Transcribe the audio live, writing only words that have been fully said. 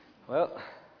Well,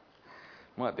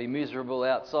 might be miserable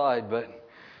outside, but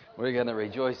we're going to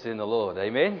rejoice in the Lord.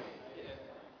 Amen?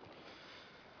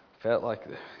 Felt like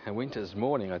a winter's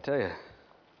morning, I tell you.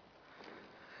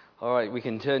 All right, we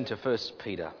can turn to 1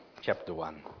 Peter chapter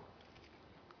 1.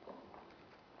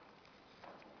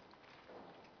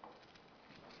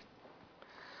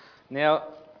 Now,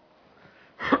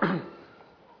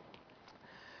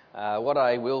 what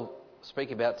I will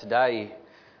speak about today,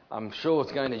 I'm sure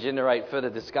it's going to generate further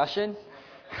discussion.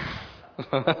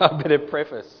 I better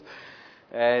preface.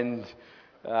 And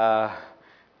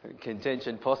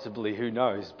contention possibly, who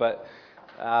knows. But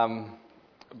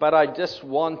I just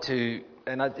want to,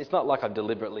 and it's not like I'm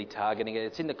deliberately targeting it.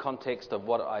 It's in the context of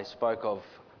what I spoke of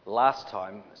last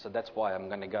time. So that's why I'm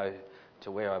going to go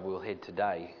to where I will head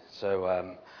today.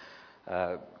 So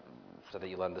that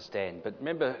you'll understand. But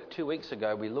remember, 2 weeks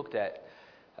ago we looked at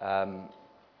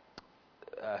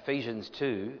Ephesians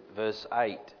 2, verse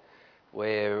 8,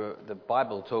 where the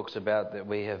Bible talks about that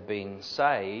we have been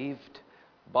saved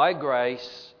by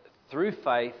grace through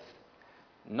faith,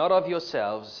 not of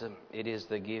yourselves, it is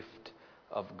the gift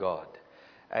of God.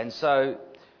 And so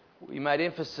we made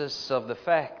emphasis of the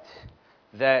fact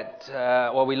that,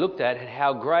 we looked at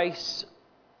how grace,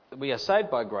 we are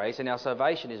saved by grace and our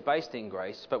salvation is based in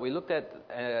grace, but we looked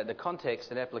at the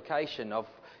context and application of,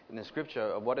 in the scripture,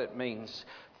 of what it means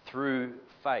through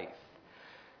faith.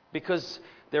 Because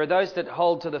there are those that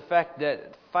hold to the fact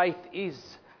that faith is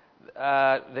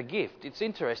the gift. It's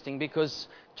interesting because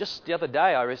just the other day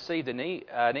I received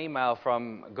an email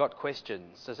from Got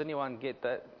Questions. Does anyone get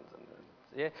that?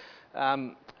 Yeah.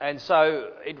 And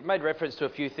so it made reference to a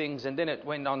few things, and then it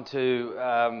went on to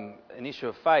an issue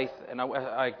of faith, and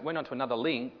I went on to another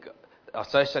link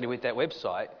associated with that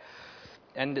website,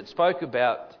 and it spoke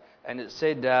about, and it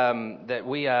said that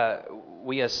we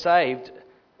are saved.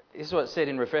 This is what it said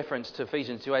in reference to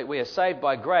Ephesians 2:8. We are saved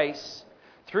by grace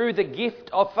through the gift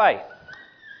of faith.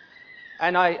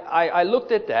 And I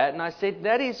looked at that and I said,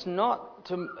 that is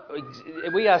not.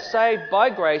 We are saved by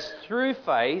grace through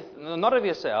faith, not of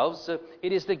yourselves.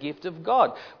 It is the gift of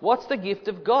God. What's the gift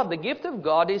of God? The gift of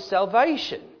God is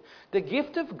salvation. The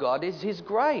gift of God is His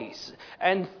grace.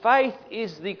 And faith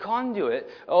is the conduit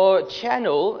or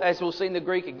channel, as we'll see in the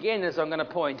Greek again, as I'm going to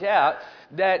point out,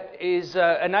 that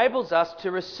enables us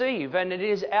to receive. And it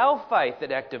is our faith that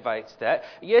activates that.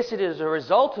 Yes, it is a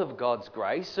result of God's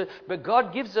grace, but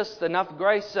God gives us enough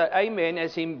grace, amen,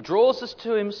 as He draws us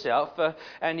to Himself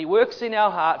and He works in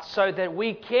our hearts so that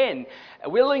we can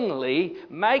willingly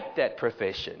make that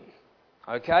profession.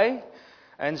 Okay?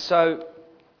 And so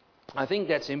I think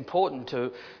that's important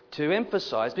to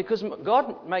emphasize, because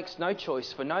God makes no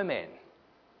choice for no man.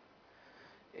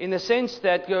 In the sense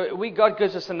that God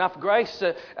gives us enough grace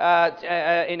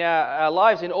in our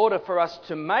lives in order for us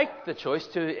to make the choice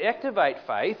to activate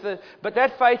faith, but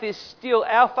that faith is still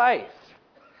our faith.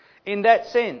 In that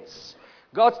sense,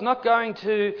 God's not going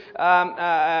to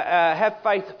have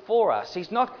faith for us.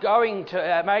 He's not going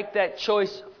to make that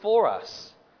choice for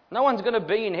us. No one's going to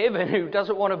be in heaven who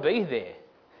doesn't want to be there.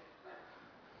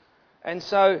 And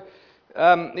so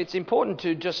it's important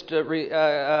to just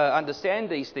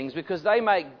understand these things, because they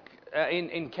make,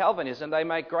 in Calvinism, they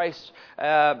make grace,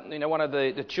 one of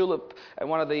the tulip, and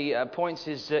one of the points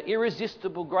is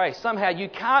irresistible grace. Somehow you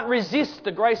can't resist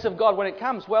the grace of God when it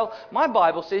comes. Well, my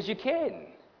Bible says you can. In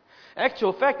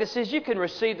actual fact, it says you can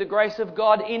receive the grace of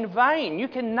God in vain. You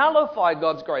can nullify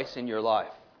God's grace in your life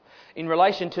in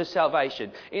relation to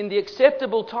salvation. In the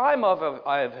acceptable time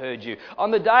I have heard you.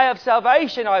 On the day of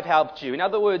salvation I've helped you. In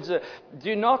other words,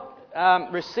 do not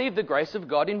receive the grace of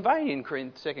God in vain in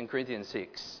 2 Corinthians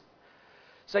 6.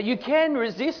 So you can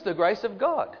resist the grace of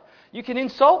God. You can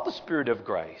insult the Spirit of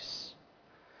grace.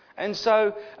 And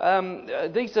so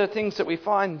these are things that we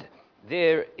find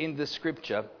there in the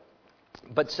Scripture.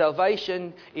 But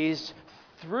salvation is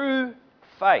through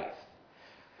faith.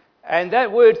 And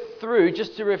that word through,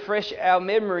 just to refresh our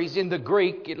memories, in the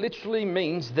Greek, it literally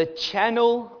means the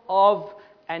channel of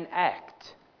an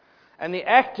act. And the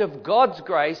act of God's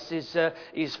grace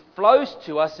is flows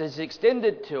to us, is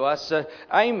extended to us,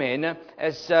 amen,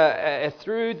 as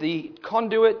through the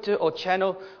conduit or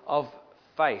channel of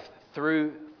faith,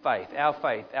 through faith,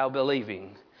 our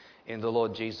believing in the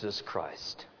Lord Jesus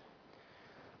Christ.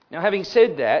 Now, having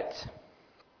said that,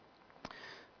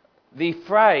 the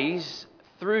phrase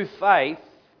through faith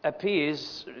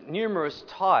appears numerous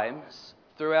times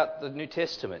throughout the New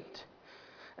Testament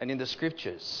and in the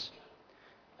Scriptures.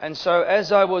 And so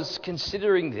as I was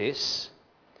considering this,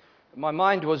 my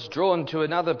mind was drawn to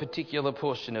another particular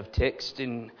portion of text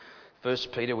in 1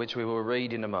 Peter, which we will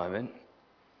read in a moment,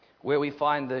 where we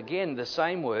find again the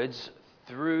same words,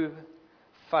 through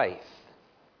faith.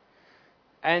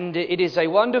 And it is a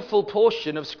wonderful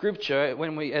portion of Scripture,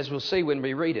 as we'll see when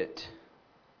we read it.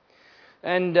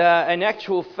 And in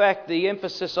actual fact, the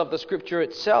emphasis of the Scripture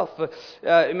itself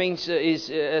means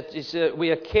we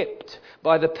are kept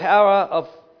by the power of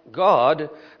God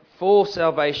for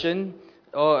salvation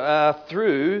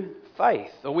through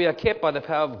faith. Or we are kept by the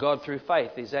power of God through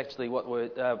faith is actually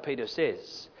what Peter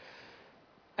says.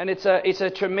 And it's a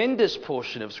tremendous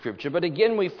portion of Scripture. But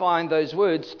again, we find those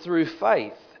words through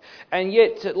faith. And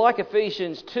yet, like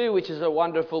Ephesians 2, which is a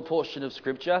wonderful portion of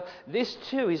Scripture, this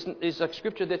too is a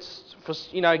Scripture that's,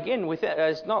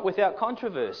 is not without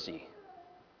controversy.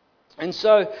 And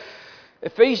so,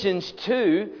 Ephesians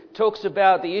 2 talks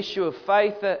about the issue of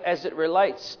faith as it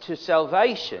relates to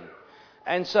salvation.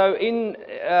 And so, in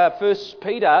 1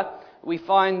 Peter, we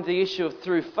find the issue of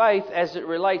through faith as it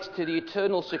relates to the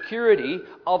eternal security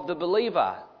of the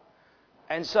believer.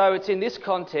 And so it's in this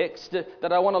context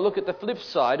that I want to look at the flip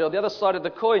side, or the other side of the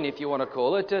coin, if you want to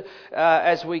call it,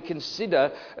 as we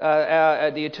consider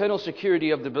the eternal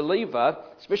security of the believer,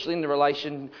 especially in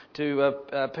relation to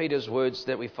Peter's words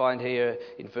that we find here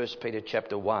in 1 Peter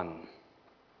chapter 1.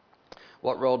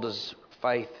 What role does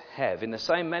faith have? In the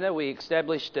same manner, we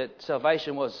established that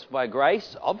salvation was by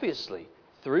grace, obviously,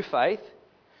 through faith.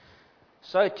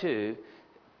 So too,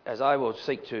 as I will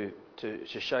seek to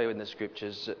show you in the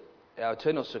Scriptures, our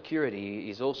eternal security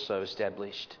is also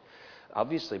established,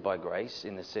 obviously by grace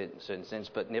in a certain sense,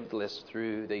 but nevertheless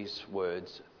through these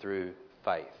words, through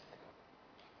faith.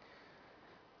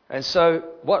 And so,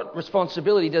 what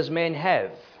responsibility does man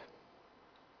have?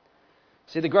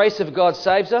 See, the grace of God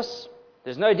saves us.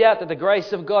 There's no doubt that the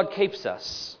grace of God keeps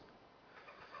us.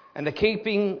 And the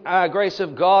keeping grace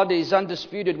of God is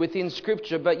undisputed within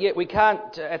Scripture, but yet we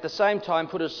can't at the same time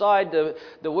put aside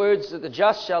the words that the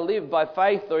just shall live by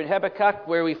faith, or in Habakkuk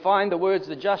where we find the words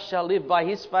the just shall live by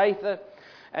his faith.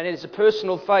 And it is a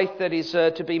personal faith that is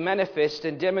to be manifest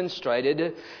and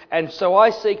demonstrated. And so I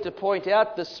seek to point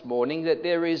out this morning that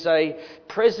there is a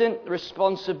present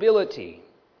responsibility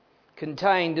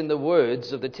contained in the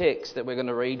words of the text that we're going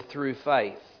to read through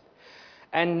faith.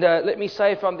 And let me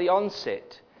say from the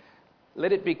onset,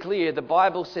 let it be clear, the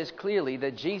Bible says clearly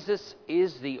that Jesus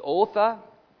is the author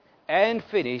and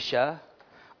finisher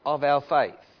of our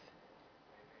faith.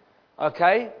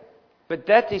 Okay? But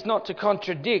that is not to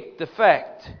contradict the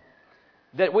fact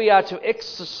that we are to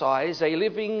exercise a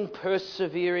living,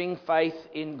 persevering faith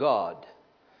in God,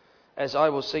 as I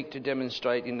will seek to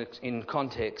demonstrate in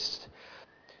context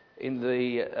in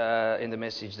the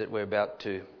message that we're about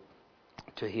to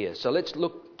hear. So let's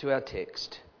look to our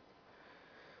text.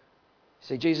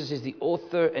 See, Jesus is the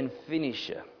author and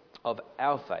finisher of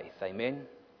our faith. Amen?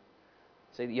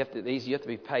 See, you have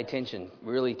to pay attention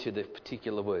really to the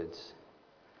particular words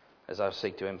as I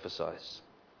seek to emphasize.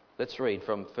 Let's read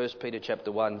from 1 Peter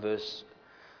chapter 1, verse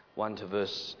 1 to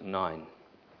verse 9.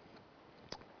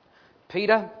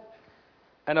 Peter,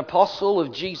 an apostle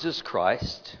of Jesus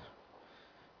Christ,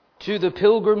 to the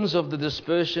pilgrims of the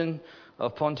dispersion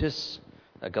of Pontus,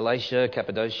 Galatia,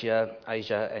 Cappadocia,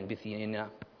 Asia, and Bithynia,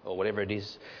 or whatever it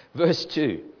is. Verse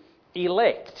 2,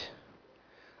 elect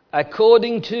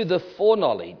according to the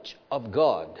foreknowledge of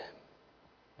God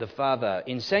the Father,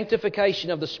 in sanctification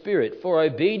of the Spirit, for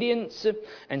obedience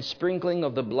and sprinkling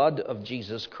of the blood of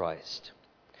Jesus Christ.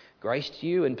 Grace to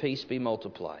you and peace be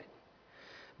multiplied.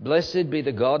 Blessed be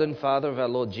the God and Father of our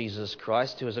Lord Jesus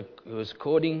Christ, who is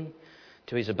according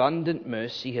to his abundant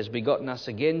mercy has begotten us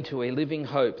again to a living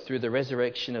hope through the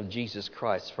resurrection of Jesus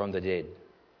Christ from the dead,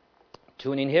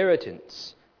 to an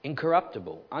inheritance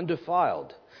incorruptible,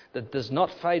 undefiled, that does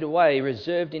not fade away,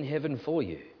 reserved in heaven for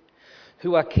you,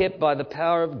 who are kept by the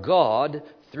power of God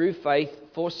through faith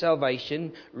for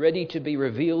salvation, ready to be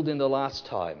revealed in the last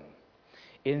time.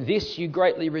 In this you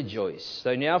greatly rejoice,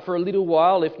 though now for a little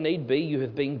while, if need be, you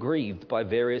have been grieved by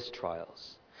various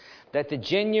trials, that the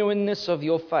genuineness of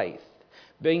your faith,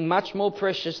 being much more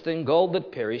precious than gold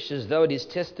that perishes, though it is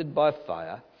tested by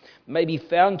fire, may be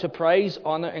found to praise,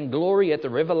 honour and glory at the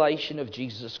revelation of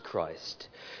Jesus Christ,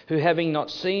 who having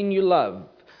not seen you love,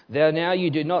 though now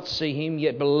you do not see him,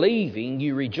 yet believing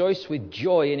you rejoice with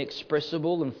joy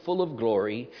inexpressible and full of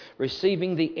glory,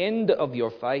 receiving the end of your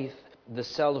faith, the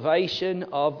salvation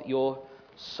of your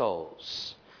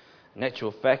souls. In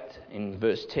actual fact, in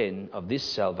verse 10 of this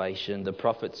salvation, the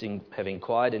prophets have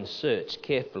inquired and searched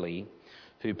carefully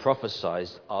who prophesied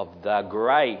of the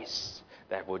grace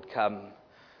that would come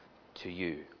to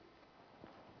you.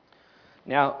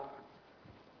 Now,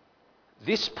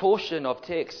 this portion of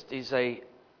text is a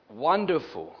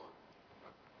wonderful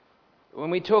When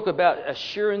we talk about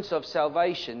assurance of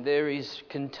salvation, there is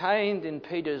contained in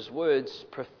Peter's words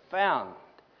profound.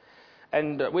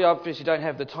 And we obviously don't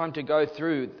have the time to go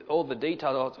through all the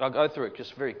detail. I'll go through it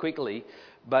just very quickly.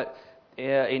 But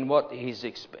in what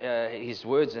his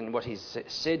words and what he's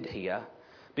said here,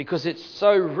 because it's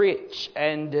so rich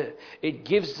and it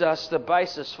gives us the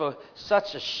basis for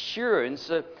such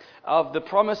assurance of the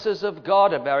promises of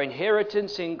God, of our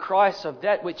inheritance in Christ, of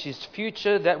that which is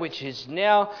future, that which is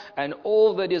now, and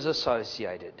all that is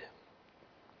associated.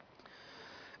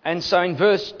 And so in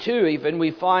verse 2 even,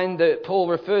 we find that Paul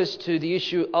refers to the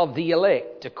issue of the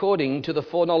elect according to the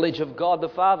foreknowledge of God the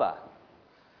Father.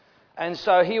 And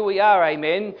so here we are,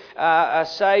 amen,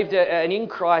 saved and in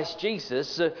Christ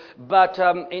Jesus. But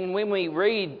when we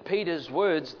read Peter's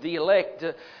words, the elect,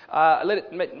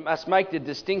 must make the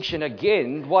distinction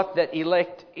again what that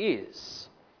elect is.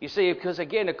 You see, because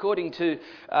again, according to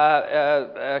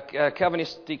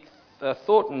Calvinistic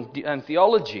thought and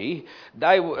theology,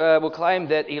 they will claim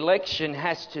that election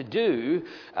has to do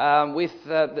with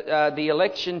the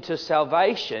election to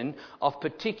salvation of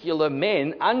particular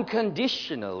men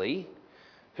unconditionally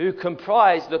who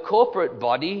comprise the corporate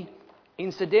body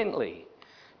incidentally.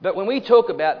 But when we talk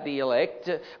about the elect,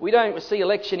 we don't see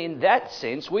election in that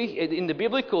sense. In the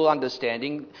biblical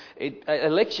understanding,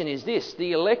 election is this: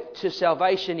 the elect to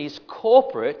salvation is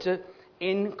corporate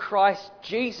in Christ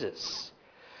Jesus,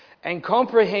 and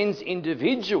comprehends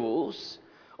individuals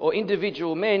or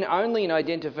individual men only in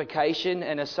identification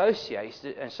and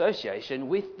association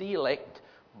with the elect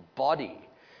body.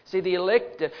 See, the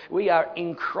elect, we are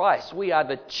in Christ. We are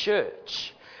the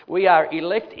church. We are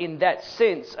elect in that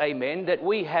sense, amen, that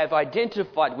we have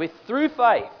identified with through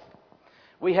faith.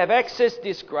 We have accessed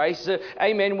this grace,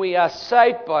 amen, we are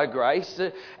saved by grace,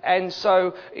 and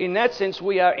so in that sense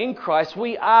we are in Christ.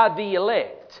 We are the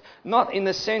elect. Not in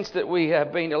the sense that we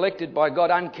have been elected by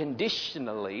God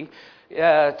unconditionally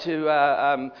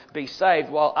to be saved,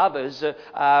 while others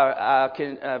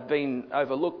have been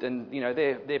overlooked and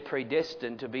they're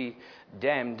predestined to be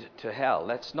damned to hell.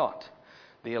 That's not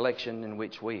the election in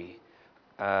which we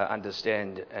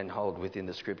understand and hold within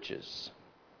the Scriptures.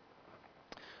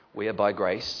 We are by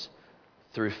grace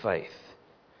through faith.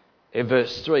 In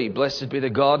verse 3, blessed be the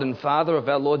God and Father of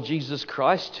our Lord Jesus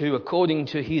Christ, who according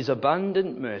to his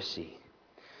abundant mercy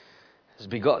has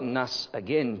begotten us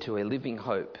again to a living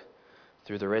hope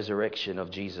through the resurrection of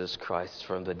Jesus Christ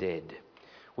from the dead.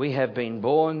 We have been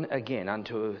born again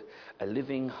unto a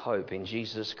living hope in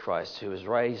Jesus Christ, who was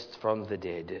raised from the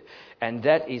dead. And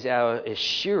that is our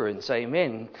assurance,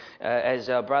 amen, as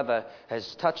our brother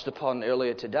has touched upon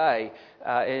earlier today,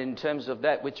 in terms of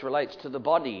that which relates to the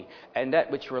body and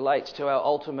that which relates to our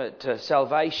ultimate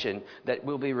salvation that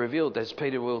will be revealed, as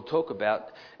Peter will talk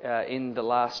about in the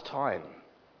last time.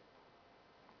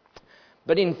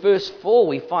 But in verse 4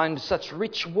 we find such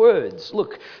rich words.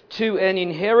 Look, to an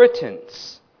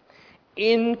inheritance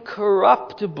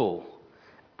incorruptible,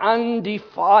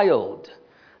 undefiled,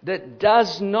 that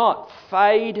does not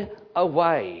fade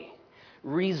away,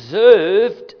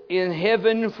 reserved in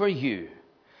heaven for you.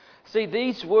 See,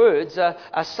 these words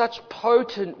are such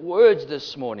potent words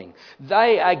this morning.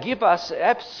 They give us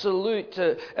absolute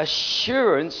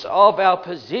assurance of our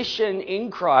position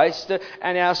in Christ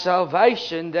and our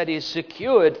salvation that is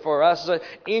secured for us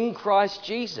in Christ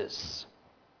Jesus.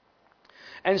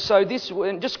 And so this,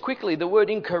 just quickly, the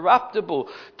word incorruptible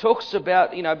talks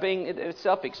about, being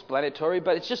self-explanatory,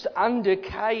 but it's just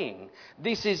undecaying.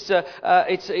 This is,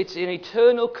 it's an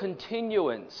eternal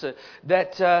continuance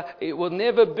that it will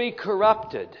never be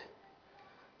corrupted.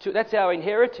 That's our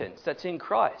inheritance. That's in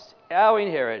Christ. Our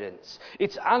inheritance.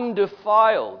 It's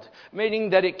undefiled, meaning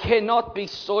that it cannot be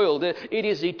soiled. It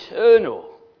is eternal.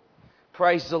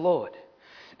 Praise the Lord.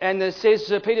 And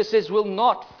Peter says, will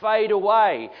not fade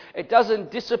away. It doesn't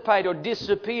dissipate or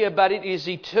disappear, but it is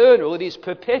eternal, it is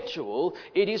perpetual,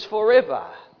 it is forever.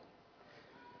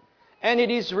 And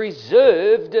it is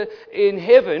reserved in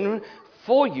heaven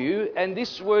for you, and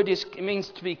this word means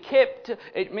to be kept.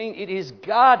 It means it is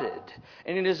guarded,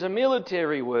 and it is a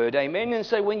military word, amen. And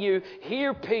so when you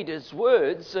hear Peter's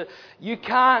words, you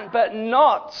can't but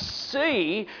not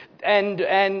see and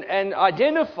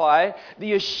identify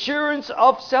the assurance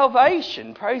of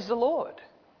salvation. Praise the Lord.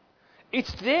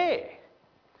 It's there.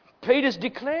 Peter's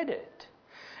declared it.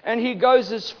 And he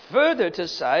goes as further to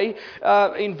say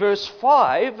in verse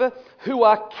 5, who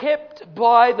are kept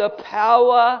by the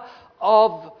power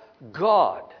of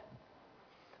God.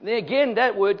 Then again,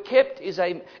 that word "kept"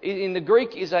 in the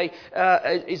Greek is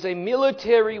a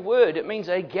military word. It means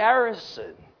a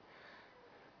garrison.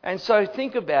 And so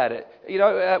think about it.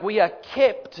 We are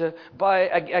kept by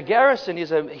a garrison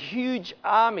is a huge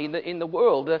army in the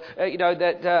world. In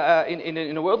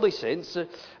a worldly sense,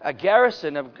 a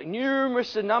garrison of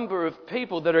numerous number of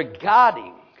people that are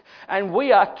guarding, and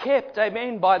we are kept,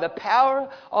 amen, by the power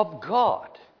of God.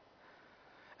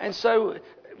 And so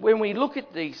when we look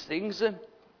at these things,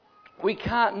 we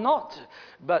can't not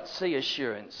but see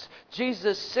assurance.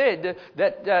 Jesus said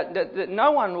that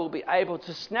no one will be able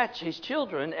to snatch his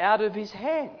children out of his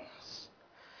hands.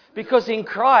 Because in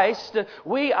Christ,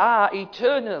 we are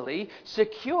eternally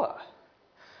secure.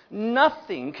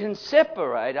 Nothing can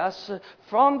separate us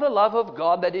from the love of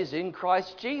God that is in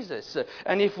Christ Jesus.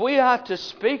 And if we are to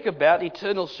speak about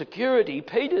eternal security,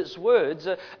 Peter's words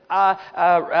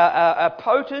are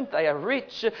potent, they are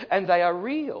rich, and they are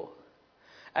real.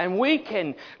 And we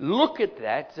can look at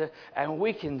that and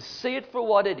we can see it for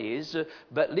what it is,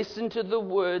 but listen to the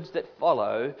words that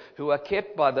follow, who are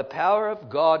kept by the power of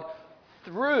God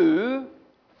through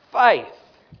faith.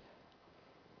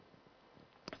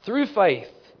 Through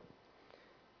faith.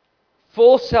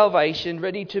 For salvation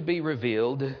ready to be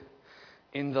revealed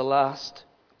in the last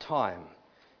time.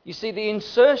 You see, the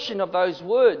insertion of those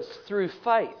words, through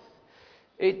faith,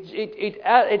 it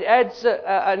adds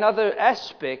another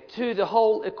aspect to the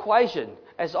whole equation,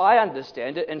 as I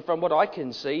understand it, and from what I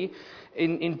can see,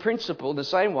 in principle, the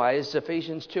same way as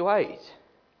Ephesians 2:8.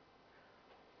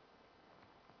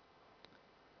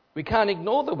 We can't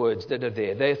ignore the words that are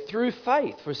there. They're through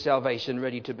faith for salvation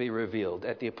ready to be revealed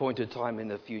at the appointed time in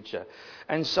the future.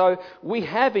 And so we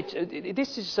have it.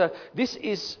 This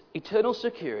is eternal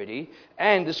security,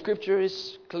 and the Scripture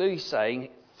is clearly saying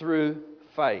through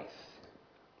faith.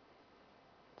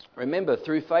 Remember,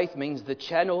 through faith means the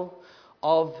channel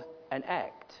of an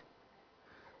act.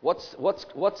 What's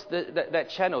that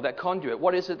channel, that conduit?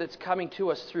 What is it that's coming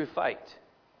to us through faith?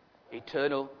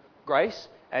 Eternal grace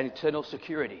and eternal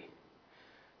security.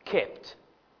 Kept,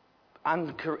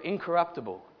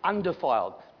 incorruptible,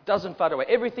 undefiled, doesn't fade away.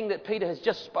 Everything that Peter has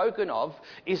just spoken of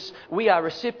is we are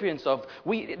recipients of.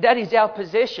 That is our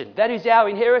possession. That is our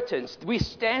inheritance. We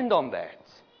stand on that.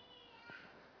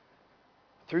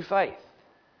 Through faith.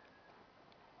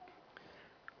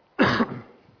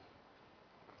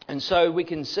 And so we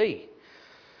can see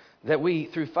that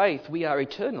through faith, we are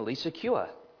eternally secure.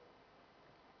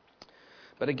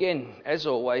 But again, as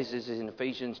always, as in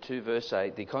Ephesians 2 verse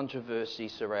 8, the controversy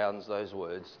surrounds those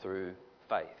words through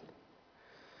faith.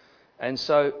 And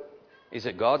so, is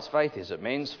it God's faith? Is it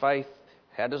men's faith?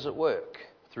 How does it work?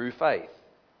 Through faith.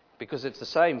 Because it's the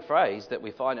same phrase that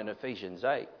we find in Ephesians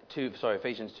 2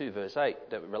 verse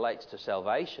 8 that relates to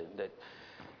salvation that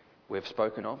we've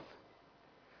spoken of.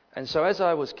 And so as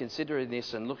I was considering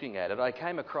this and looking at it, I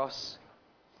came across,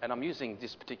 and I'm using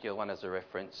this particular one as a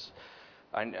reference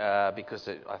because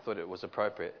I thought it was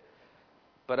appropriate.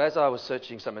 But as I was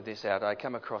searching some of this out, I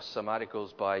came across some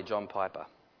articles by John Piper.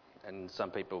 And some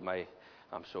people may,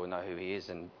 I'm sure, know who he is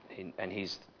and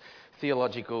his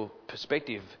theological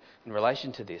perspective in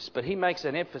relation to this. But he makes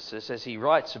an emphasis as he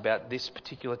writes about this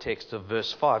particular text of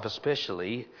verse 5,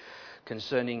 especially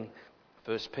concerning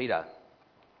 1 Peter.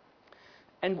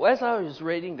 And as I was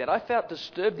reading that, I felt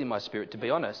disturbed in my spirit, to be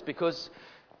honest, because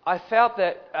I felt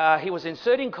that he was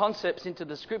inserting concepts into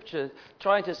the Scripture,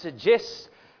 trying to suggest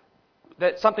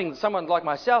that someone like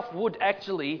myself would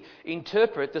actually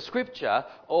interpret the Scripture,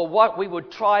 or what we would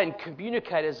try and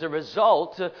communicate as a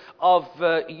result of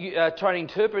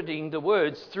interpreting the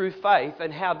words through faith,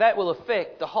 and how that will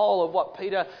affect the whole of what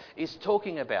Peter is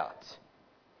talking about.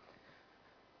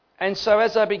 And so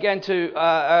as I began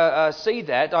to see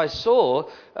that, I saw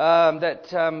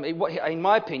that, in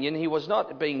my opinion, he was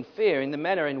not being fair in the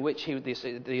manner in which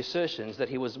the assertions that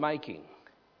he was making.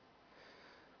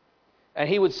 And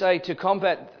he would say to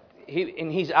combat, in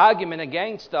his argument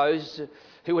against those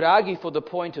who would argue for the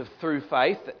point of through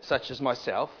faith, such as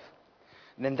myself,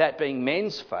 and then that being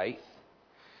men's faith,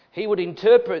 he would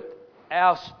interpret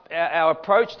our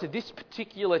approach to this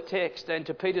particular text and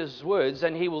to Peter's words,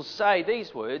 and he will say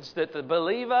these words, that the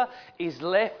believer is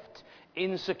left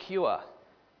insecure.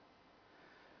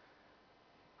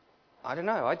 I don't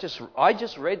know, I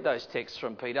just read those texts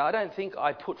from Peter. I don't think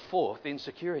I put forth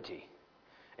insecurity.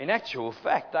 In actual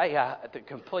fact, they are the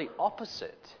complete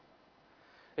opposite.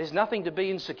 There's nothing to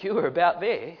be insecure about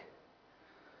there.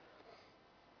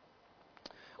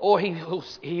 Or he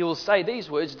will say these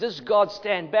words, does God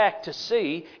stand back to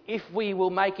see if we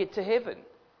will make it to heaven?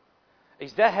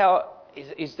 Is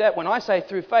that when I say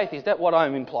through faith, is that what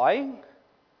I'm implying?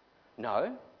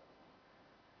 No.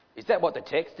 Is that what the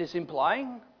text is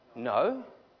implying? No.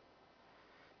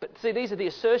 But see, these are the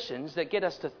assertions that get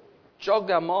us to jogged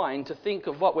our mind to think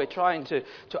of what we're trying to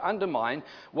undermine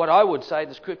what I would say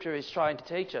the Scripture is trying to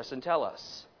teach us and tell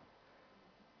us.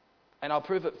 And I'll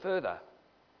prove it further.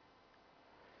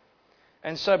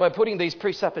 And so by putting these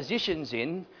presuppositions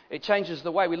in, it changes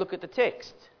the way we look at the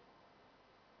text.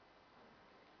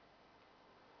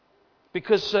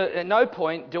 Because at no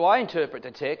point do I interpret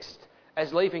the text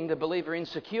as leaving the believer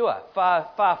insecure.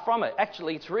 Far from it.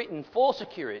 Actually, it's written for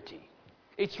security.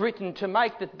 It's written to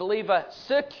make the believer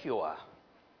secure.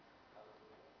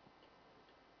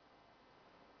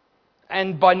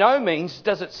 And by no means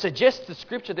does it suggest the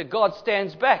Scripture that God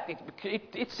stands back.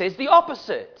 It says the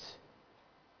opposite.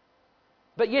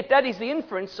 But yet that is the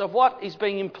inference of what is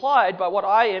being implied by what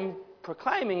I am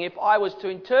proclaiming if I was to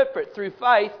interpret through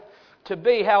faith to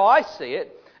be how I see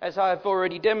it, as I've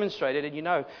already demonstrated. And you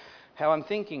know how I'm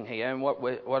thinking here and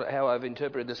how I've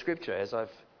interpreted the Scripture as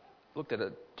I've looked at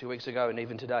it 2 weeks ago and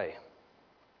even today.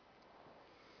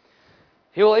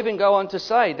 He will even go on to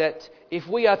say that if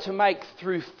we are to make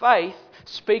through faith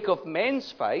speak of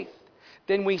man's faith,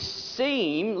 then we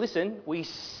seem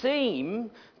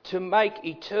to make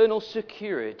eternal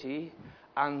security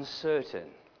uncertain.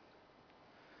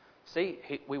 See,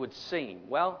 we would seem.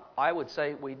 Well, I would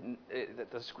say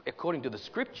according to the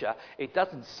Scripture, it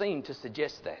doesn't seem to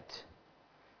suggest that.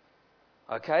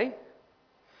 Okay?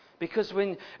 Because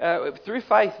when through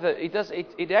faith,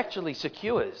 it actually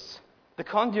secures. The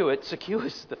conduit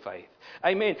secures the faith.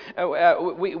 Amen.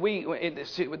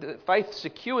 Faith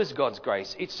secures God's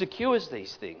grace. It secures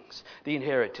these things, the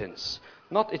inheritance.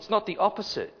 It's not the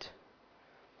opposite.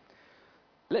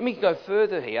 Let me go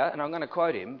further here, and I'm going to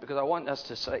quote him because I want us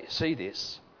to see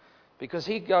this. Because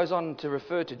he goes on to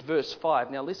refer to verse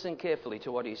 5. Now listen carefully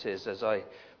to what he says as I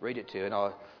read it to you, and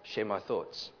I'll share my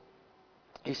thoughts.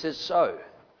 He says, so,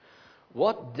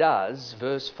 what does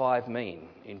verse 5 mean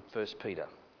in 1 Peter?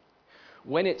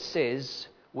 When it says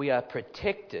we are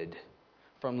protected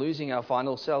from losing our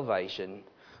final salvation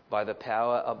by the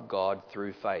power of God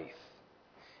through faith.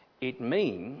 It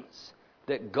means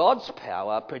that God's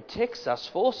power protects us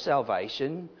for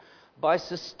salvation by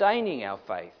sustaining our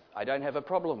faith. I don't have a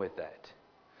problem with that.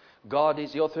 God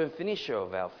is the author and finisher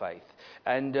of our faith.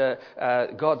 And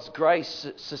God's grace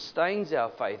sustains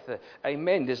our faith.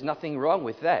 Amen. There's nothing wrong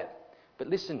with that. But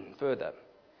listen further.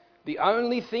 The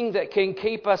only thing that can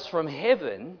keep us from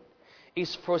heaven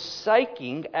is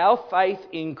forsaking our faith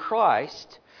in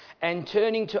Christ and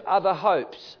turning to other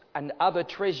hopes and other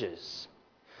treasures.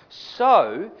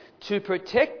 So, to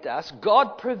protect us,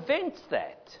 God prevents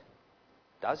that.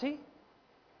 Does He?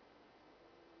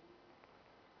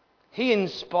 He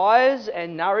inspires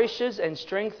and nourishes and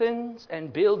strengthens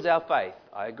and builds our faith.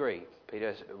 I agree.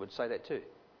 Peter would say that too.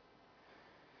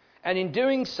 And in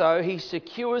doing so, He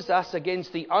secures us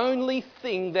against the only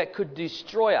thing that could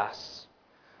destroy us,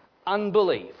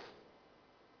 unbelief.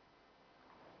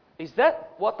 Is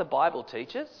that what the Bible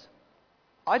teaches?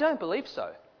 I don't believe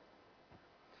so.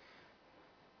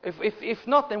 If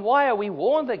not, then why are we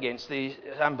warned against the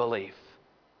unbelief?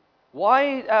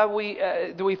 Why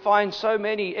do we find so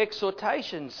many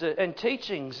exhortations and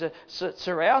teachings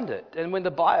surround it? And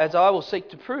as I will seek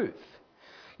to prove.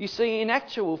 You see, in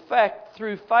actual fact,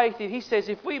 through faith, he says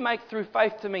if we make through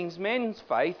faith to mean men's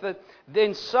faith,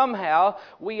 then somehow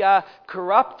we are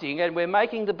corrupting and we're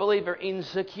making the believer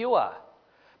insecure.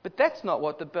 But that's not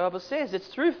what the Bible says. It's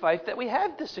through faith that we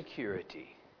have the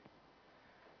security.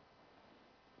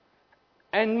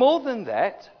 And more than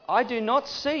that, I do not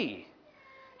see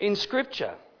in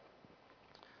Scripture,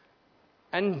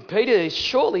 and Peter is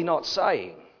surely not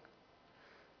saying,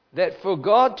 that for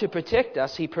God to protect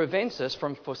us, He prevents us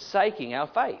from forsaking our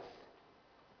faith.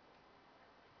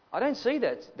 I don't see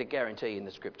that the guarantee in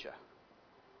the Scripture.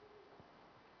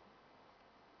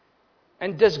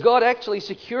 And does God actually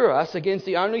secure us against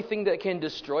the only thing that can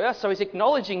destroy us? So He's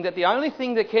acknowledging that the only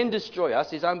thing that can destroy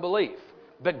us is unbelief.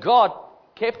 But God,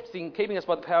 keeping us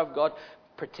by the power of God,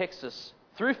 protects us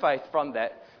through faith from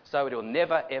that, so it will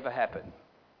never ever happen.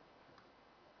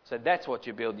 So that's what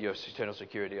you build your eternal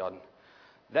security on.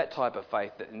 That type of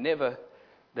faith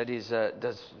that is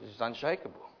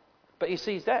unshakable. But you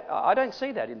see, I don't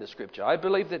see that in the Scripture. I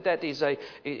believe that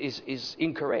is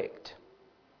incorrect.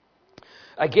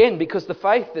 Again, because the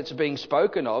faith that's being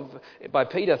spoken of by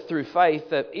Peter through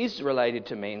faith is related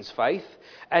to man's faith.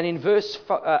 And in verse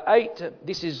 6,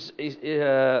 this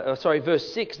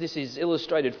is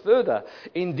illustrated further.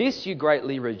 In this you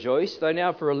greatly rejoice, though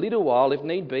now for a little while, if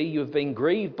need be, you have been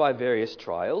grieved by various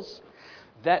trials,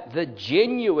 that the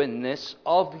genuineness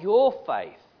of your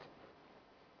faith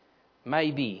may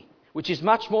be, which is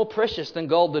much more precious than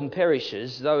gold that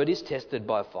perishes, though it is tested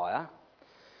by fire,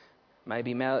 may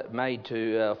be found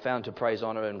to praise,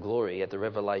 honour and glory at the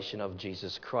revelation of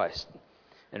Jesus Christ.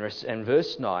 And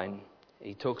verse 9,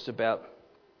 he talks about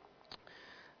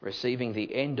receiving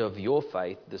the end of your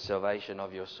faith, the salvation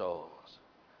of your souls.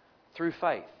 Through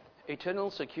faith. Eternal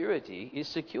security is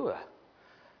secure.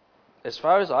 As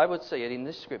far as I would see it in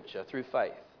this scripture, through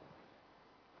faith.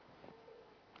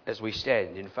 As we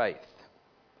stand in faith.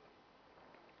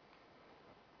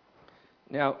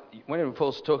 Now, when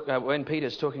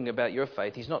Peter's talking about your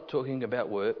faith, he's not talking about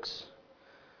works.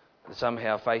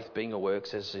 Somehow faith being a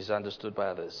works as is understood by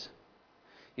others.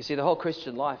 You see, the whole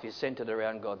Christian life is centred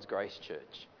around God's grace,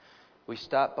 church. We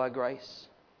start by grace.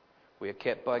 We are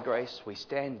kept by grace. We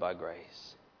stand by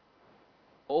grace.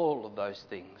 All of those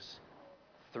things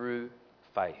through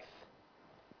faith.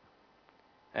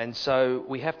 And so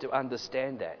we have to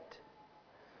understand that.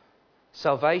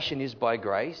 Salvation is by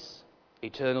grace.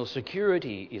 Eternal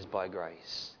security is by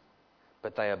grace.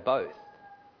 But they are both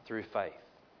through faith.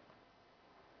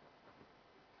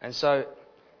 And so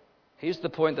here's the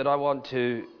point that I want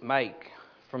to make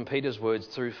from Peter's words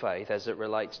through faith as it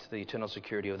relates to the eternal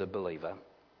security of the believer.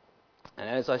 And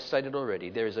as I stated already,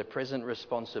 there is a present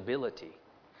responsibility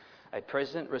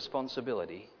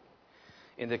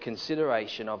in the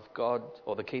consideration of God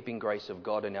or the keeping grace of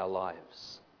God in our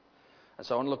lives. And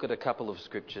so I want to look at a couple of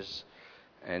scriptures,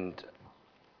 and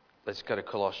let's go to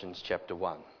Colossians chapter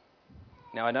 1.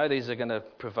 Now I know these are going to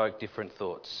provoke different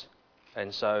thoughts,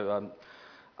 and so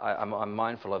I'm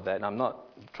mindful of that, and I'm not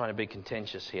trying to be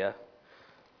contentious here.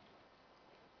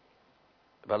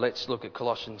 But let's look at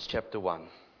Colossians chapter 1,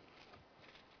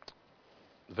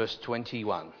 verse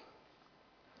 21.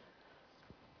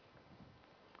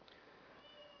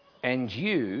 And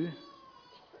you,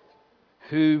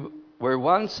 who were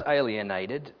once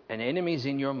alienated and enemies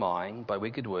in your mind by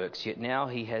wicked works, yet now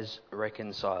he has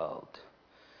reconciled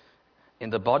in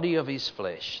the body of his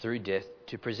flesh through death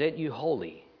to present you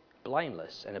holy,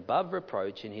 blameless, and above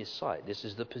reproach in his sight. This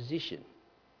is the position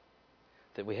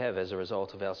that we have as a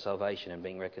result of our salvation and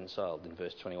being reconciled in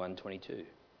verse 21 and 22.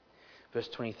 Verse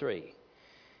 23.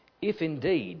 If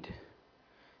indeed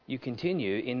you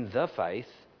continue in the faith,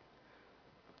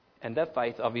 and that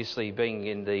faith obviously being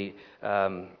in the,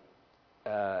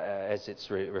 as it's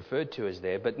referred to as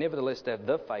there, but nevertheless that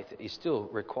the faith is still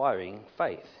requiring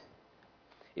faith.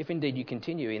 If indeed you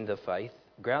continue in the faith,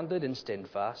 grounded and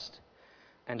steadfast,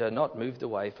 and are not moved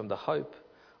away from the hope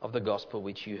of the gospel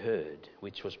which you heard,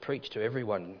 which was preached to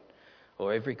everyone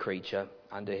or every creature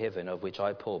under heaven, of which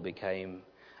I, Paul, became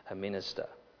a minister.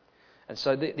 And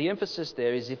so the emphasis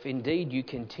there is if indeed you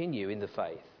continue in the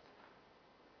faith.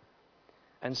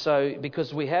 And so,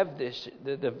 because we have this,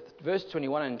 the verse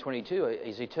 21 and 22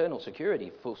 is eternal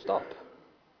security, full stop.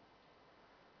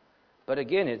 But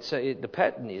again, the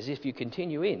pattern is if you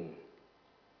continue in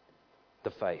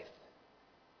the faith,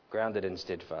 grounded and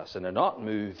steadfast, and are not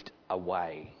moved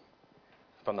away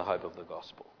from the hope of the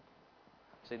gospel.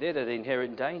 See, they're the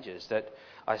inherent dangers that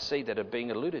I see that are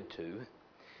being alluded to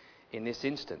in this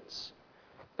instance.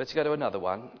 Let's go to another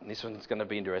one. This one's going to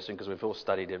be interesting because we've all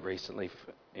studied it recently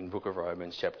in Book of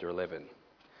Romans, chapter 11.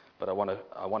 But I want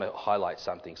to highlight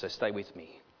something, so stay with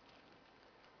me.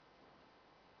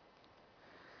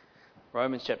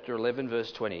 Romans chapter 11,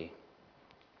 verse 20.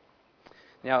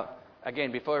 Now,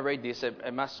 again, before I read this,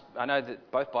 I know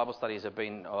that both Bible studies have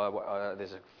been,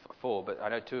 there's 4, but I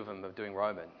know 2 of them are doing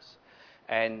Romans.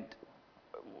 And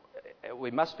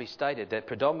we must be stated that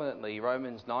predominantly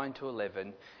Romans 9 to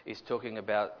 11 is talking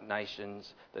about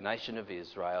nations, the nation of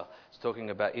Israel. It's talking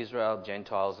about Israel,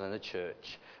 Gentiles and the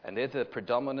church. And they're the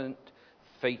predominant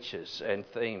features and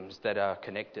themes that are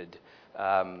connected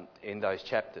in those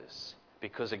chapters.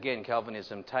 Because again,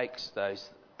 Calvinism takes those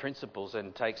principles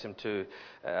and takes them to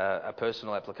a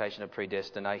personal application of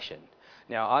predestination.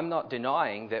 Now, I'm not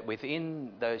denying that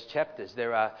within those chapters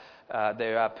there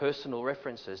are personal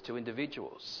references to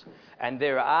individuals. And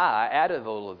there are, out of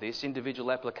all of this,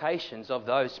 individual applications of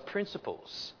those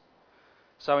principles.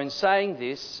 So in saying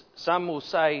this, some will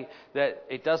say that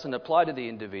it doesn't apply to the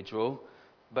individual,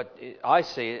 but I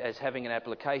see it as having an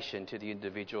application to the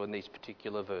individual in these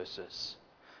particular verses.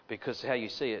 Because how you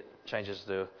see it changes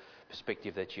the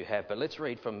perspective that you have. But let's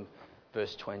read from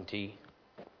verse 20.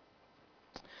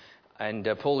 And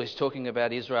Paul is talking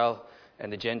about Israel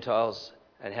and the Gentiles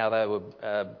and how they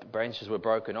were branches were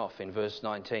broken off in verse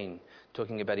 19,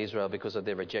 talking about Israel because of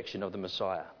their rejection of the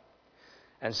Messiah.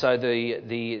 And so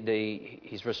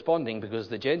he's responding because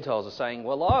the Gentiles are saying,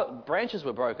 well, branches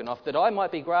were broken off that I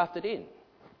might be grafted in.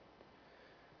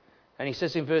 And he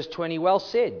says in verse 20, well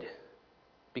said,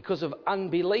 because of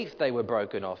unbelief they were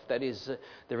broken off. That is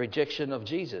the rejection of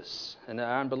Jesus and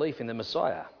their unbelief in the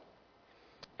Messiah.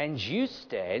 and you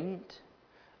stand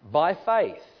by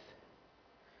faith.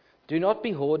 Do not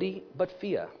be haughty, but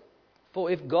fear.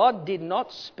 For if God did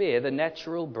not spare the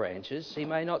natural branches, he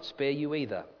may not spare you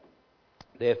either.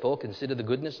 Therefore, consider the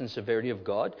goodness and severity of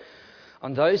God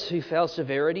on those who fell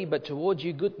severity, but towards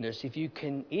you goodness, if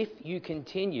you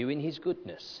continue in his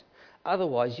goodness.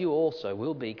 Otherwise, you also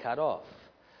will be cut off.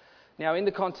 Now, in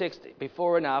the context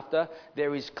before and after,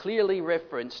 there is clearly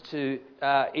reference to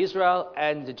Israel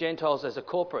and the Gentiles as a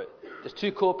corporate. There's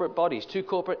two corporate bodies, two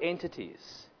corporate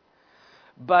entities.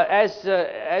 But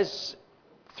as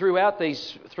throughout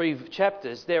these 3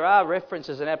 chapters, there are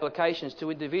references and applications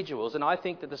to individuals, and I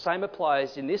think that the same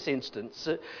applies in this instance,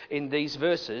 in these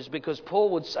verses, because Paul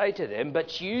would say to them,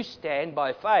 but you stand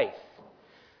by faith.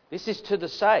 This is to the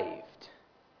saved,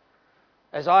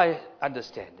 as I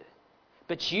understand it.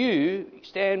 But you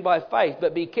stand by faith,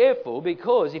 but be careful,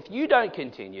 because if you don't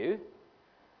continue,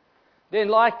 then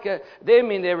like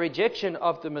them in their rejection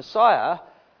of the Messiah,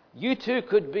 you too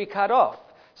could be cut off.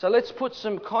 So let's put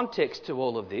some context to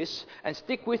all of this, and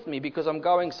stick with me because I'm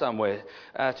going somewhere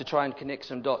to try and connect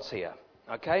some dots here.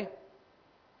 Okay?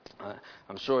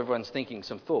 I'm sure everyone's thinking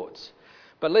some thoughts.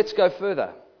 But let's go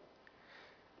further.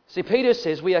 See, Peter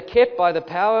says we are kept by the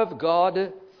power of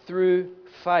God through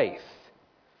faith.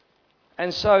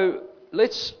 And so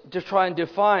let's try and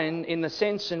define in the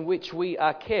sense in which we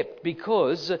are kept,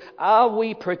 because are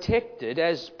we protected,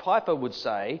 as Piper would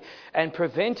say, and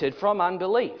prevented from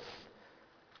unbelief?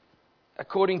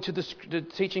 According to the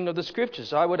teaching of the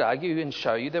Scriptures, I would argue and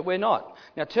show you that we're not.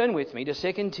 Now turn with me to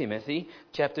 2 Timothy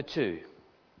chapter 2.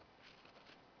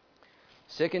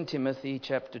 2 Timothy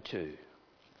chapter 2.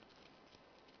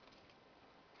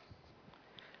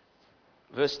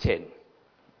 Verse 10.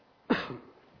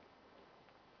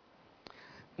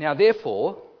 Now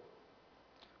therefore,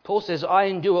 Paul says, I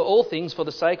endure all things for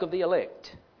the sake of the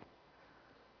elect.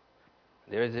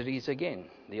 There it is again,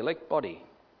 the elect body,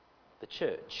 the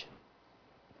church.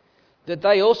 That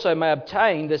they also may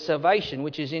obtain the salvation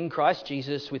which is in Christ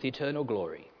Jesus with eternal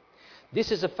glory.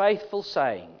 This is a faithful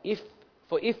saying.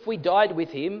 For if we died with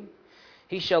him,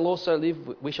 we shall also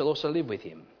live with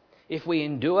him. If we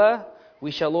endure,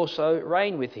 we shall also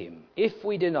reign with him. If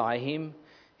we deny him,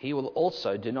 he will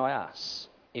also deny us.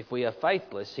 If we are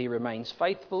faithless, he remains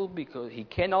faithful, because he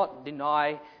cannot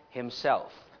deny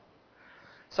himself.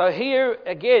 So here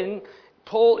again,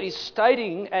 Paul is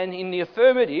stating, and in the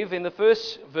affirmative in the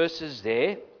first verses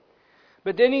there,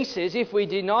 but then he says, if we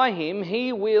deny him,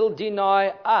 he will deny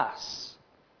us.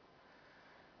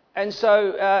 And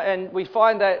so, and we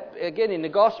find that again in the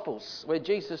Gospels, where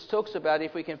Jesus talks about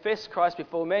if we confess Christ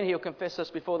before men, he'll confess us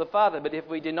before the Father. But if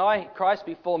we deny Christ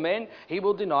before men, he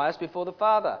will deny us before the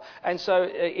Father. And so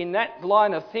in that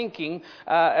line of thinking,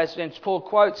 as Paul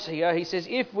quotes here, he says,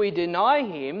 if we deny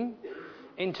him,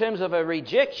 in terms of a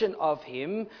rejection of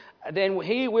him, then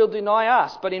he will deny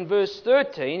us. But in verse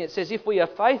 13, it says, if we are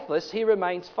faithless, he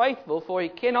remains faithful, for he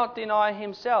cannot deny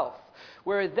himself.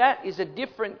 Whereas that is a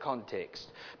different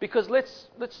context. Because let's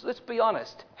be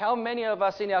honest, how many of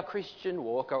us in our Christian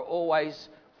walk are always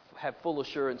have full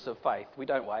assurance of faith? We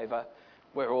don't waver.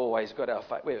 We're always got our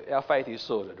faith. Our faith is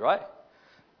sorted, right?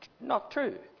 Not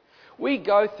true. We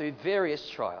go through various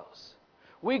trials.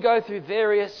 We go through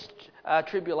various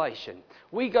tribulation.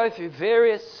 We go through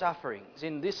various sufferings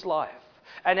in this life.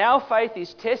 And our faith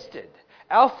is tested.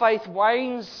 Our faith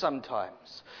wanes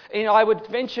sometimes. And I would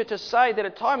venture to say that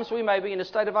at times we may be in a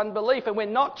state of unbelief and we're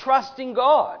not trusting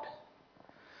God.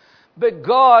 But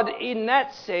God, in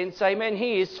that sense, amen,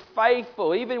 he is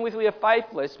faithful, even if we are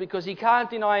faithless, because he can't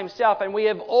deny himself. And we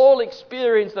have all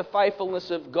experienced the faithfulness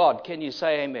of God. Can you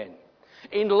say amen?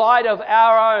 In light of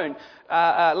our own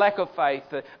lack of faith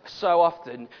so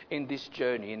often in this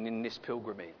journey and in this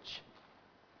pilgrimage.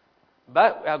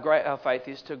 But our faith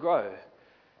is to grow.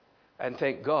 And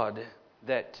thank God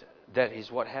that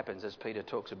is what happens, as Peter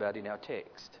talks about in our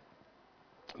text.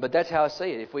 But that's how I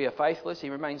see it. If we are faithless, he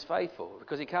remains faithful,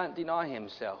 because he can't deny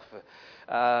himself.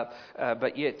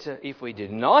 But yet, if we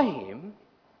deny him,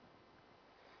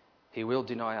 he will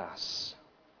deny us.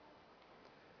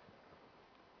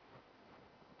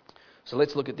 So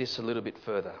let's look at this a little bit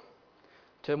further.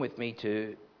 Turn with me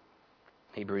to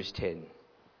Hebrews 10.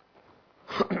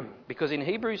 Because in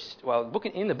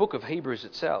the book of Hebrews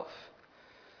itself,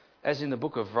 as in the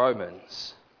book of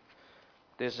Romans,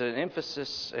 there's an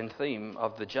emphasis and theme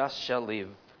of the just shall live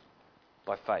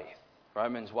by faith.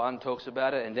 Romans 1 talks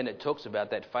about it, and then it talks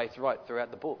about that faith right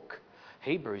throughout the book.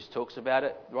 Hebrews talks about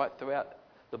it right throughout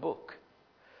the book.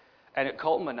 And it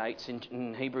culminates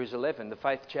in Hebrews 11, the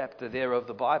faith chapter there of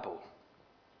the Bible.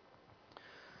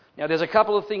 Now there's a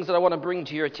couple of things that I want to bring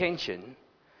to your attention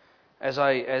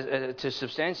to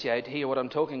substantiate here what I'm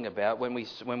talking about, when we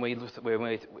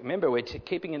remember, we're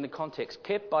keeping in the context,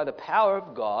 kept by the power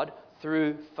of God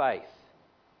through faith.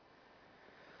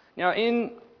 Now,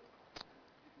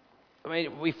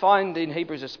 we find in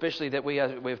Hebrews especially that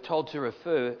we're told to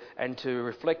refer and to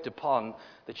reflect upon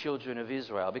the children of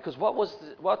Israel, because what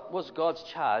was God's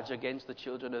charge against the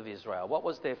children of Israel? What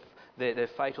was their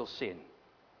fatal sin?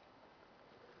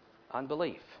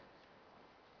 Unbelief.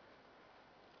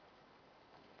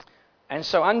 And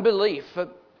so unbelief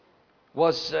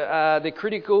was the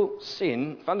critical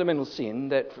sin, fundamental sin,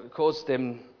 that caused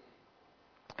them,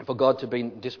 for God to be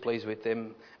displeased with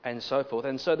them, and so forth.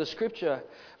 And so the Scripture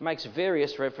makes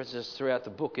various references throughout the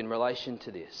book in relation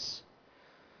to this.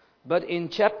 But in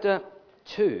chapter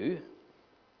 2,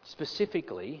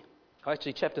 specifically,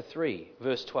 actually chapter 3,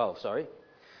 verse 12,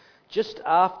 just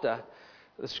after,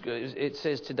 it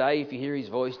says, "Today if you hear his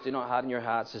voice, do not harden your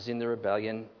hearts as in the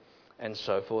rebellion," and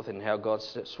so forth, and how God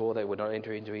swore they would not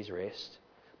enter into his rest.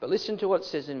 But listen to what it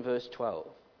says in verse 12.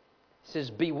 It says,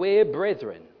 "Beware,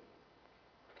 brethren,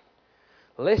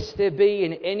 lest there be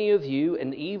in any of you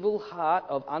an evil heart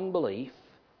of unbelief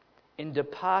in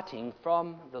departing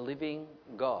from the living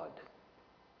God."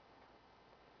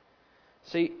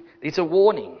 See, it's a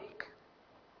warning.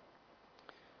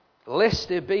 Lest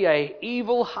there be an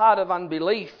evil heart of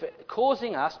unbelief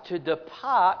causing us to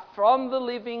depart from the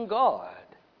living God.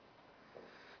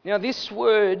 Now, this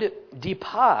word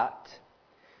 "depart"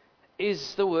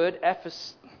 is the word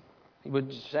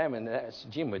Sam and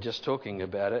Jim were just talking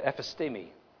about it, aphistemi.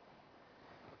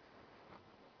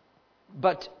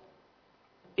 But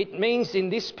it means in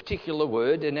this particular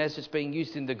word, and as it's being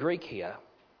used in the Greek here,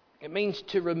 it means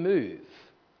to remove,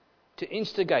 to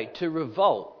instigate, to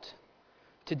revolt,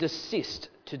 to desist,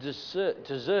 to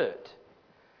desert.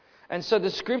 And so the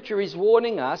Scripture is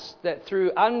warning us that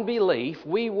through unbelief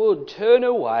we would turn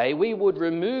away, we would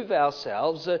remove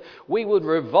ourselves, we would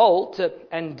revolt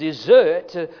and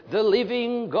desert the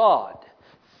living God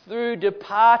through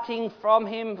departing from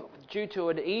him due to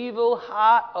an evil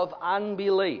heart of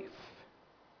unbelief.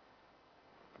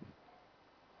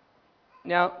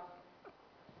 Now,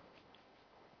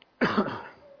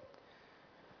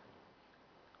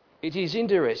 it is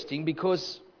interesting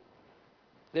because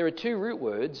there are two root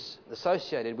words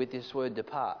associated with this word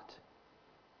 "depart."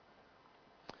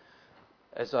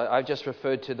 As I've just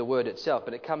referred to the word itself,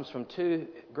 but it comes from two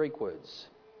Greek words.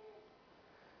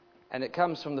 And it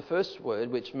comes from the first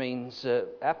word, which means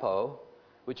apo,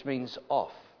 which means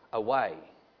off, away.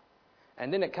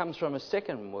 And then it comes from a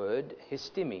second word,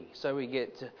 histemi. So we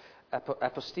get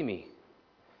apostemi.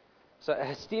 So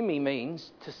histemi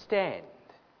means to stand.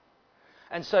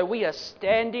 And so we are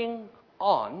standing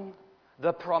on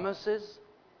the promises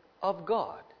of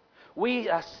God. We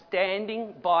are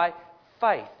standing by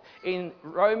faith. In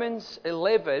Romans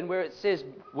 11, where it says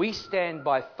we stand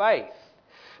by faith,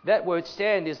 that word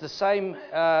 "stand" is the same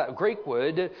Greek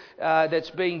word that's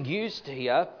being used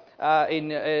here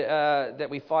that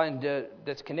we find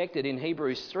that's connected in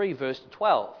Hebrews 3, verse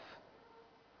 12.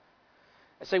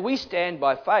 So we stand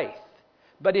by faith.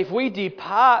 But if we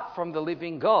depart from the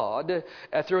living God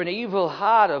through an evil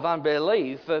heart of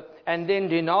unbelief and then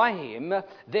deny him,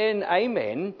 then,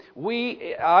 amen,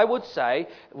 I would say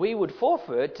we would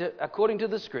forfeit, according to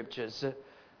the Scriptures,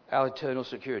 our eternal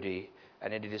security,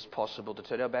 and it is possible to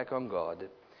turn our back on God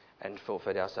and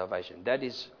forfeit our salvation. That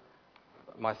is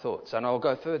my thoughts, and I'll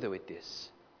go further with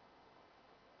this.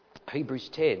 Hebrews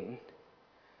 10,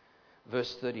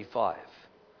 verse 35.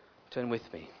 Turn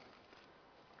with me.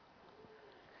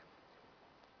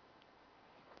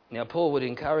 Now, Paul would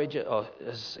encourage,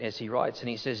 as he writes, and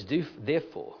he says,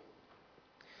 "Therefore,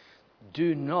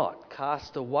 do not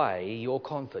cast away your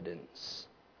confidence,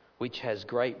 which has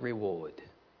great reward.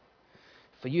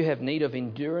 For you have need of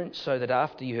endurance, so that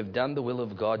after you have done the will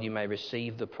of God, you may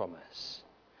receive the promise.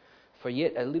 For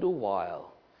yet a little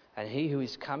while, and he who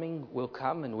is coming will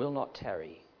come and will not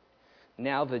tarry.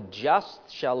 Now the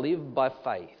just shall live by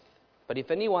faith. But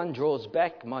if anyone draws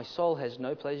back, my soul has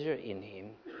no pleasure in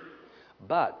him.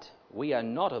 But we are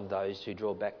not of those who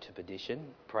draw back to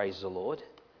perdition, praise the Lord,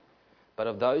 but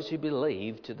of those who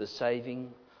believe to the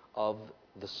saving of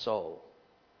the soul."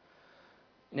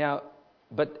 Now,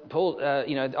 but Paul,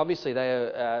 obviously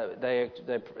they're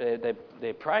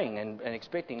praying and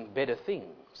expecting better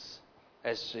things,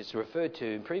 as it's referred to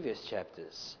in previous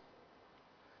chapters.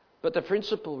 But the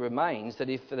principle remains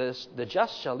that if the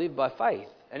just shall live by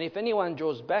faith, and if anyone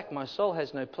draws back, my soul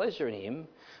has no pleasure in him.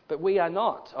 But we are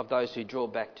not of those who draw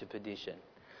back to perdition.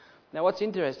 Now, what's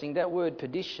interesting, that word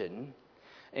perdition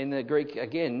in the Greek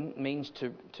again means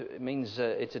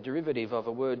it's a derivative of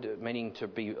a word meaning to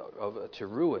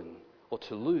ruin or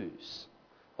to lose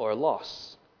or a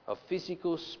loss of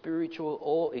physical, spiritual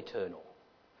or eternal.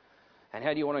 And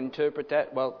how do you want to interpret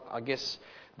that? Well, I guess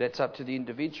that's up to the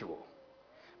individual.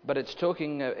 But it's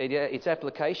its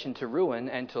application to ruin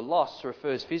and to loss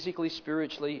refers physically,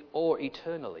 spiritually or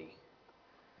eternally.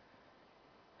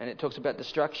 And it talks about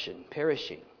destruction,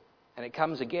 perishing. And it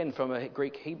comes again from a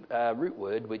Greek root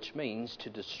word which means to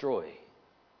destroy.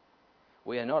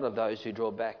 We are not of those who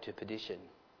draw back to perdition.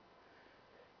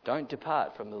 Don't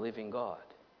depart from the living God.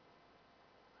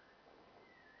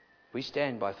 We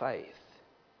stand by faith.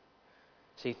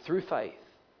 See, through faith,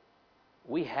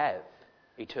 we have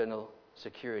eternal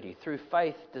security. Through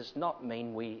faith does not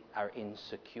mean we are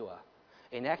insecure.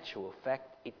 In actual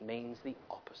fact, it means the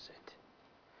opposite.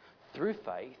 Through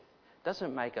faith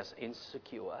doesn't make us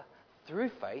insecure.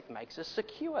 Through faith makes us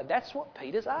secure. That's what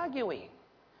Peter's arguing.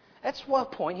 That's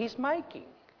what point he's making.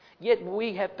 Yet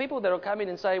we have people that will come in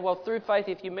and say, well, through faith,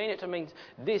 if you mean it to mean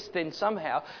this, then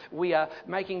somehow we are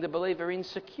making the believer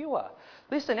insecure.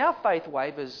 Listen, our faith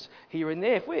wavers here and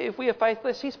there. If we are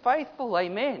faithless, he's faithful,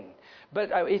 amen. But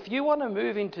if you want to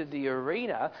move into the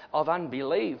arena of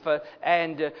unbelief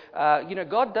and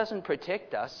God doesn't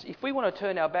protect us, if we want to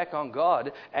turn our back on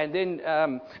God and then,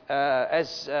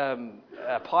 as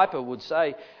Piper would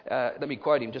say, let me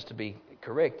quote him just to be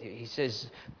correct, he says,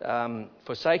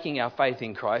 forsaking our faith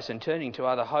in Christ and turning to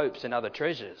other hopes and other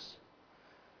treasures.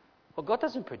 Well, God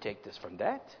doesn't protect us from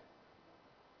that.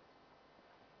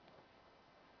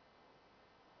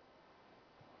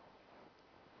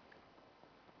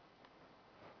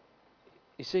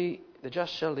 You see, the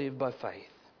just shall live by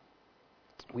faith.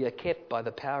 We are kept by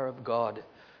the power of God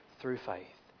through faith.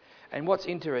 And what's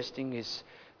interesting is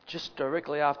just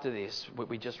directly after this,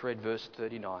 we just read verse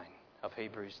 39 of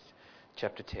Hebrews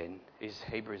chapter 10, is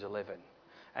Hebrews 11.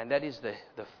 And that is the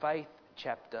faith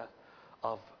chapter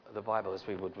of the Bible, as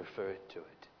we would refer to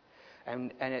it.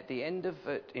 And at the end of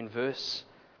it, in verse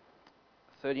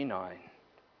 39,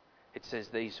 it says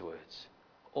these words: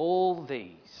 all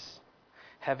these,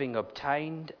 having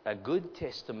obtained a good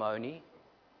testimony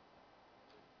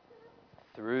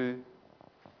through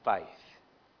faith.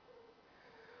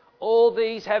 All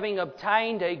these having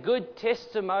obtained a good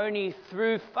testimony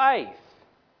through faith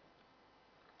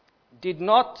did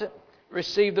not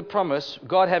receive the promise,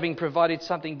 God having provided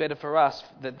something better for us,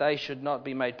 that they should not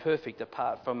be made perfect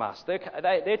apart from us.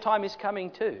 Their time is coming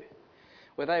too,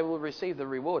 where they will receive the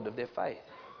reward of their faith,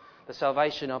 the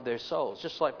salvation of their souls.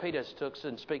 Just like Peter talks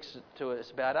and speaks to us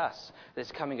about us.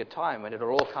 There's coming a time when it'll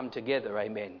all come together,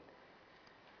 amen.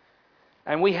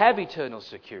 And we have eternal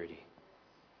security.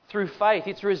 Through faith,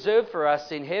 it's reserved for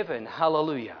us in heaven,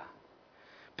 hallelujah.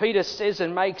 Peter says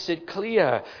and makes it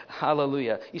clear,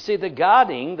 hallelujah. You see, the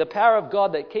guarding, the power of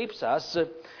God that keeps us,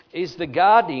 is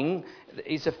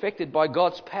affected by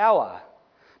God's power.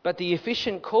 But the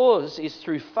efficient cause is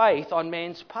through faith on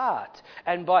man's part.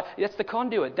 And that's the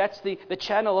conduit, that's the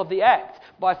channel of the act.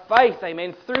 By faith,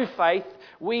 amen, through faith,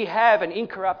 we have an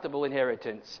incorruptible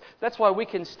inheritance. That's why we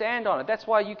can stand on it. That's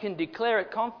why you can declare it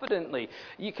confidently.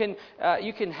 You can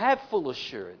have full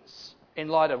assurance in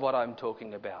light of what I'm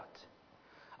talking about.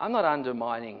 I'm not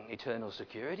undermining eternal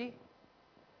security.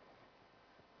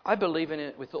 I believe in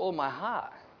it with all my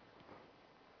heart.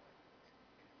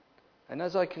 And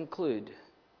as I conclude,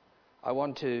 I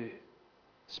want to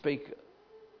speak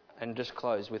and just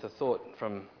close with a thought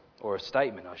or a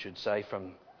statement, I should say,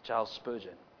 from Charles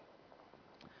Spurgeon.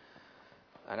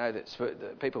 I know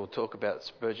that people talk about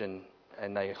Spurgeon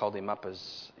and they hold him up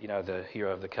as, the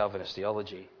hero of the Calvinist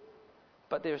theology.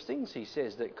 But there's things he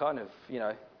says that kind of,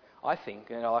 I think,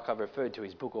 like I've referred to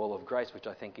his book, All of Grace, which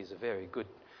I think is a very good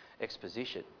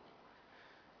exposition.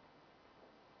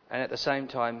 And at the same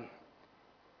time,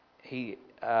 he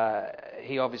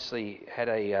obviously had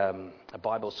a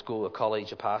Bible school,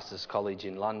 a pastor's college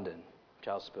in London,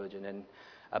 Charles Spurgeon, and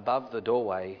above the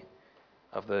doorway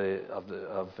of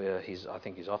his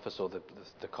office or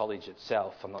the college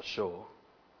itself, I'm not sure,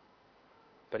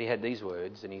 but he had these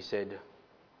words, and he said,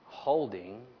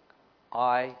 "Holding,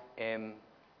 I am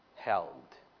held.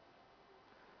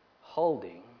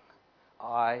 Holding,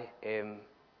 I am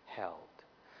held."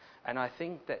 And I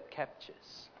think that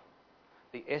captures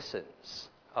the essence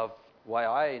of why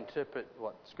I interpret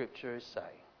what Scripture is saying.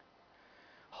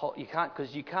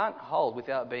 You can't hold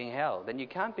without being held, and you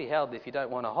can't be held if you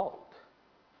don't want to hold.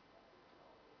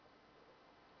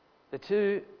 The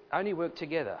two only work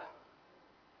together.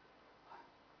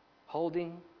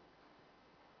 Holding,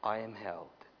 I am held.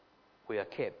 We are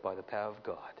kept by the power of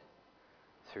God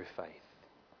through faith.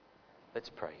 Let's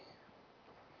pray.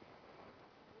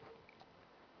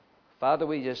 Father,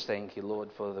 we just thank you, Lord,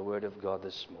 for the word of God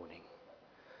this morning.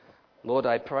 Lord,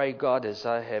 I pray, God, as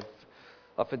I have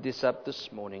offered this up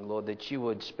this morning, Lord, that you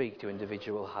would speak to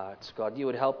individual hearts. God, you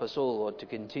would help us all, Lord, to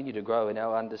continue to grow in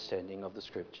our understanding of the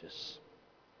Scriptures.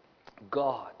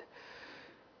 God,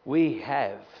 we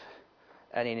have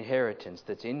an inheritance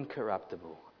that's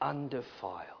incorruptible,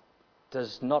 undefiled,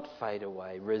 does not fade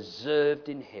away, reserved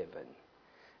in heaven.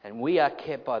 And we are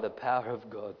kept by the power of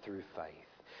God through faith.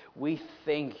 We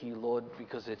thank you, Lord,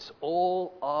 because it's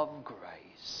all of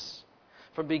grace.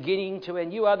 From beginning to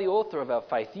end, you are the author of our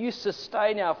faith. You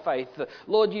sustain our faith.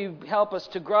 Lord, you help us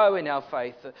to grow in our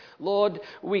faith. Lord,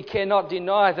 we cannot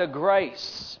deny the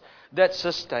grace that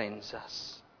sustains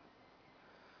us.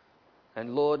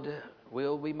 And Lord,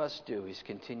 all we must do is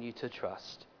continue to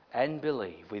trust and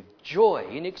believe with joy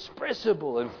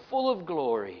inexpressible and full of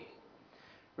glory,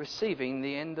 receiving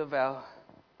the end of our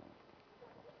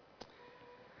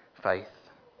faith,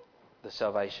 the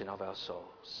salvation of our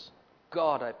souls.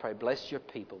 God, I pray, bless your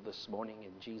people this morning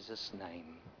in Jesus'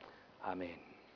 name. Amen.